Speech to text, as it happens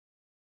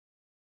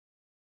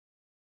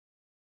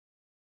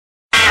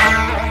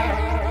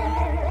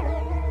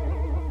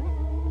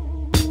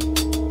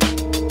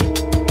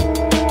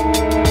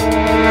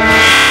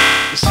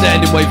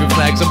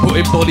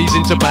putting bodies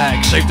into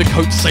bags. Shave the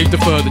coat to save the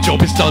fur, the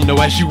job is done, now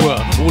as you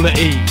were, all at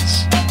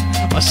ease.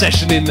 A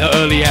session in the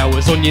early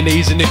hours, on your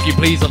knees, and if you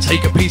please, I'll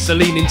take a piece of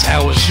leaning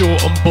towers.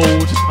 Short and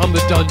bald, I'm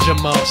the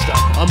dungeon master.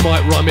 I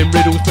might rhyme in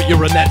riddles, but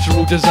you're a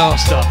natural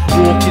disaster.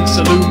 Walking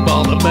saloon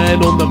bar, the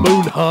man on the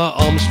moon, huh?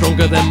 I'm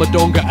stronger than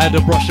Madonga, add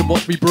a brush and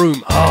watch me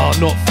broom. Ah,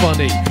 not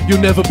funny,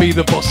 you'll never be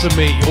the boss of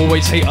me.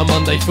 Always hate a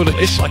Monday full of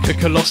ish like a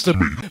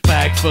colostomy.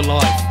 Bag for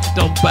life,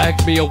 done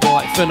bagged me a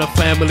wife and a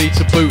family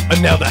to boot. And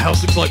now the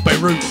house looks like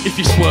Beirut. If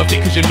you swerved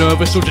it cause you're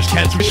nervous, or just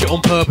cancel shit on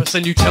purpose,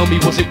 and you tell me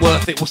was it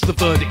worth it, what's the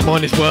verdict?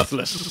 Mine is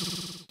worthless.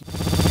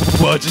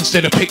 Words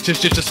instead of pictures,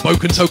 just a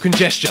spoken token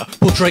gesture.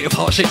 Portrait of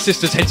heart-shaped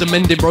sisters, heads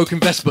amending broken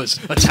Vespers.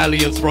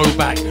 Italian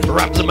throwback,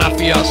 raps a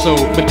mafioso.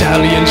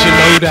 Medallions, you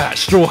know that,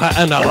 straw hat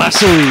and a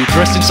lasso.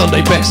 Dressed in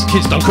Sunday best,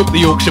 kids don't cook the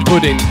Yorkshire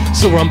pudding.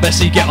 Saw on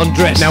Bessie get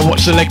undressed, now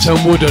watch the leg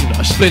turn wooden.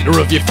 A splinter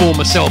of your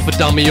former self, a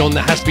dummy on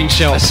the has-been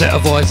shelf. A set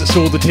of eyes that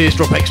saw the tears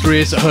drop, extra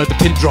ears that heard the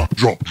pin drop.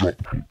 Drop.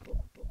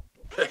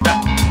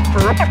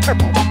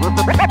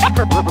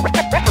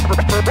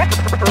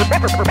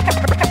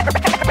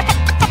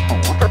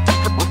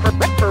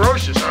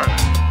 Ferocious, aren't they?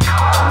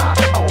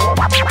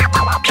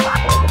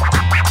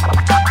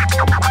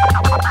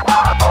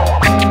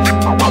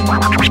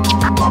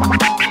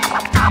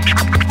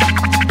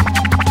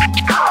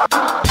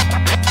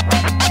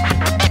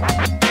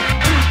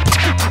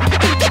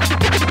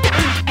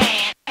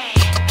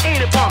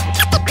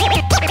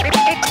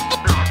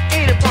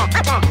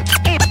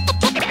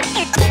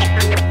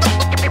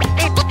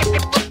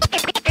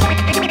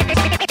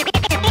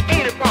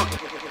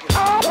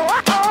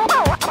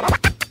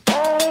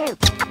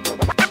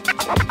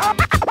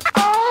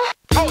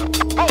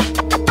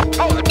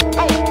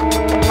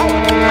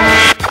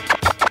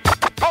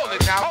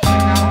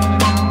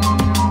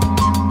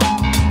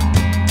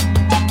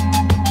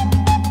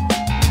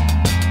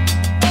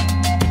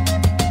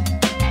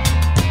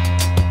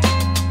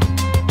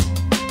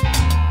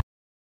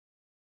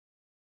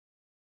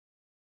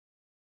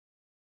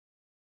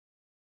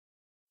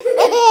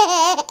 Ha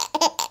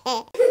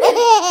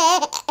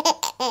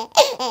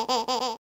ha ha ha ha!